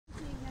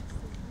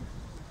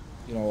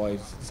You know, I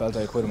felt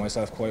I acquitted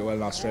myself quite well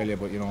in Australia,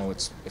 but you know,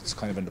 it's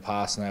kind of in the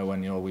past now.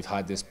 When you know we've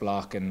had this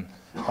block, and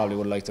probably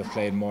would like to have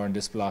played more in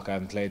this block. I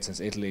haven't played since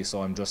Italy,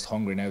 so I'm just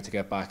hungry now to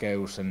get back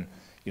out and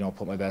you know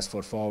put my best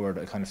foot forward.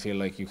 I kind of feel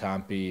like you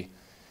can't be.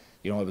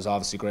 You know, it was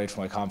obviously great for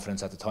my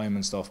confidence at the time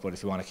and stuff, but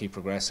if you want to keep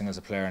progressing as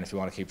a player and if you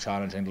want to keep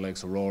challenging the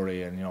likes of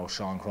Rory and you know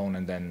Sean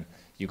Cronin, then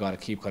you got to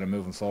keep kind of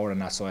moving forward, and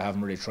that. So I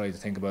haven't really tried to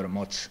think about it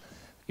much.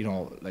 You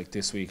know, like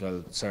this week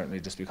I'll certainly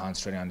just be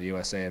concentrating on the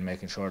USA and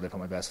making sure that I put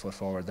my best foot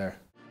forward there.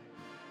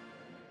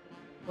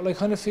 Well, I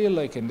kind of feel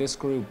like in this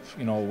group,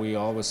 you know, we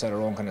always set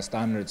our own kind of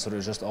standards, so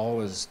there's just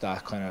always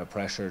that kind of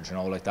pressure, you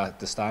know, like that.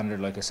 The standard,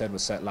 like I said,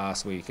 was set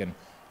last week, and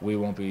we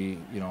won't be,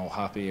 you know,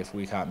 happy if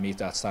we can't meet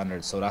that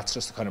standard. So that's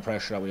just the kind of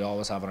pressure that we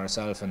always have on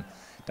ourselves, and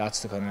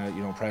that's the kind of,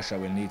 you know, pressure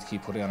that we'll need to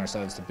keep putting on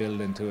ourselves to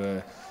build into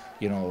a,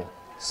 you know,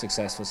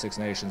 successful Six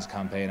Nations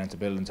campaign and to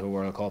build into a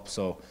World Cup.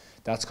 So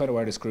that's kind of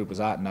where this group is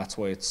at, and that's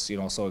why it's, you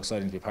know, so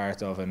exciting to be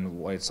part of, and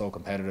why it's so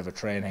competitive at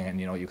training, and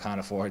you know you can't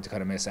afford to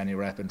kind of miss any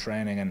rep in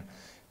training, and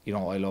you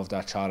know I love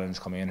that challenge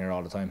coming in here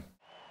all the time.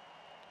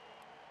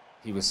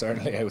 He was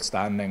certainly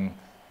outstanding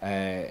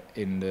at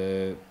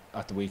the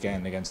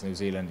weekend against New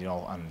Zealand, you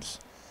know, and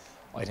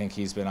I think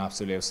he's been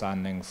absolutely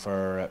outstanding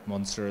for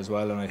Munster as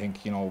well, and I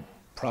think, you know,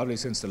 probably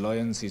since the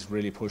Lions he's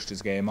really pushed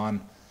his game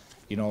on.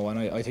 You know, and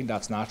I think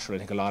that's natural. I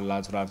think a lot of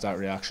lads would have that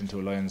reaction to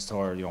a Lions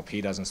tour. You know,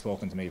 Pete hasn't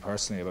spoken to me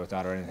personally about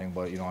that or anything,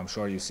 but you know, I'm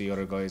sure you see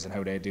other guys and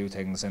how they do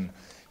things, and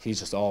he's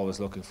just always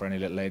looking for any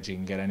little edge he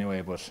can get anyway.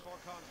 But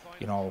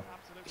you know,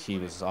 he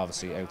was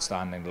obviously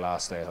outstanding the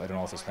last day. I don't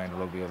know if he's playing the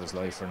rugby of his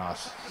life or not.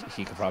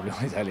 He could probably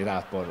only tell you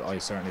that, but I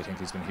certainly think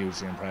he's been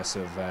hugely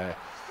impressive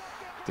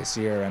this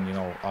year. And you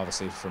know,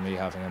 obviously for me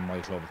having him in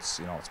my club, it's,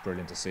 you know, it's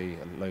brilliant to see.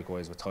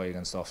 Likewise with Tig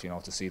and stuff, you know,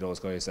 to see those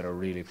guys that are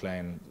really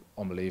playing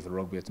unbelievable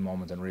rugby at the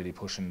moment and really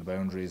pushing the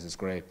boundaries is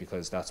great,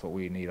 because that's what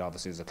we need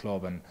obviously as a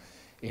club, and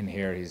in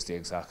here he's the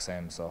exact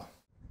same. So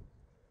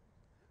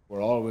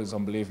we're always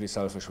unbelievably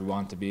selfish. We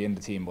want to be in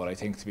the team, but I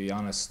think, to be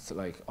honest,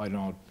 like, I don't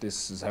know,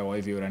 this is how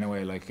I view it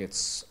anyway. Like,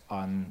 it's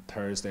on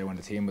Thursday when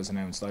the team was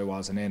announced, I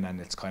wasn't in,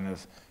 and it's kind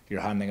of, you're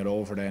handing it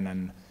over then,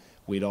 and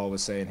we'd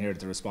always say in here that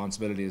the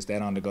responsibility is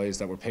then on the guys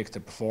that were picked to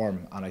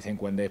perform. And I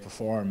think when they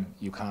perform,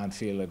 you can't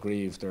feel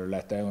aggrieved or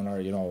let down,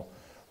 or you know,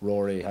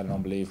 Rory had an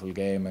unbelievable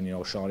game, and you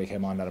know, Shawnee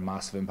came on, had a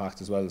massive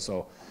impact as well.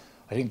 So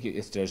I think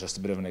there's just a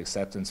bit of an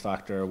acceptance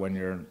factor when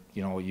you're,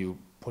 you know, you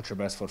put your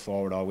best foot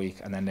forward all week,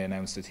 and then they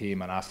announce the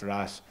team, and after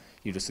that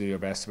you just do your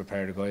best to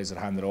prepare the guys that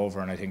hand it over.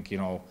 And I think, you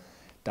know,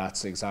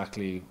 that's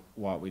exactly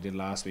what we did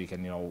last week,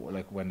 and you know,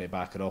 like when they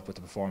back it up with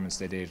the performance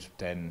they did,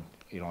 then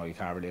you know you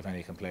can't really have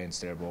any complaints.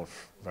 They're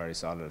both very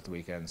solid at the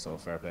weekend, so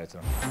fair play to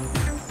them.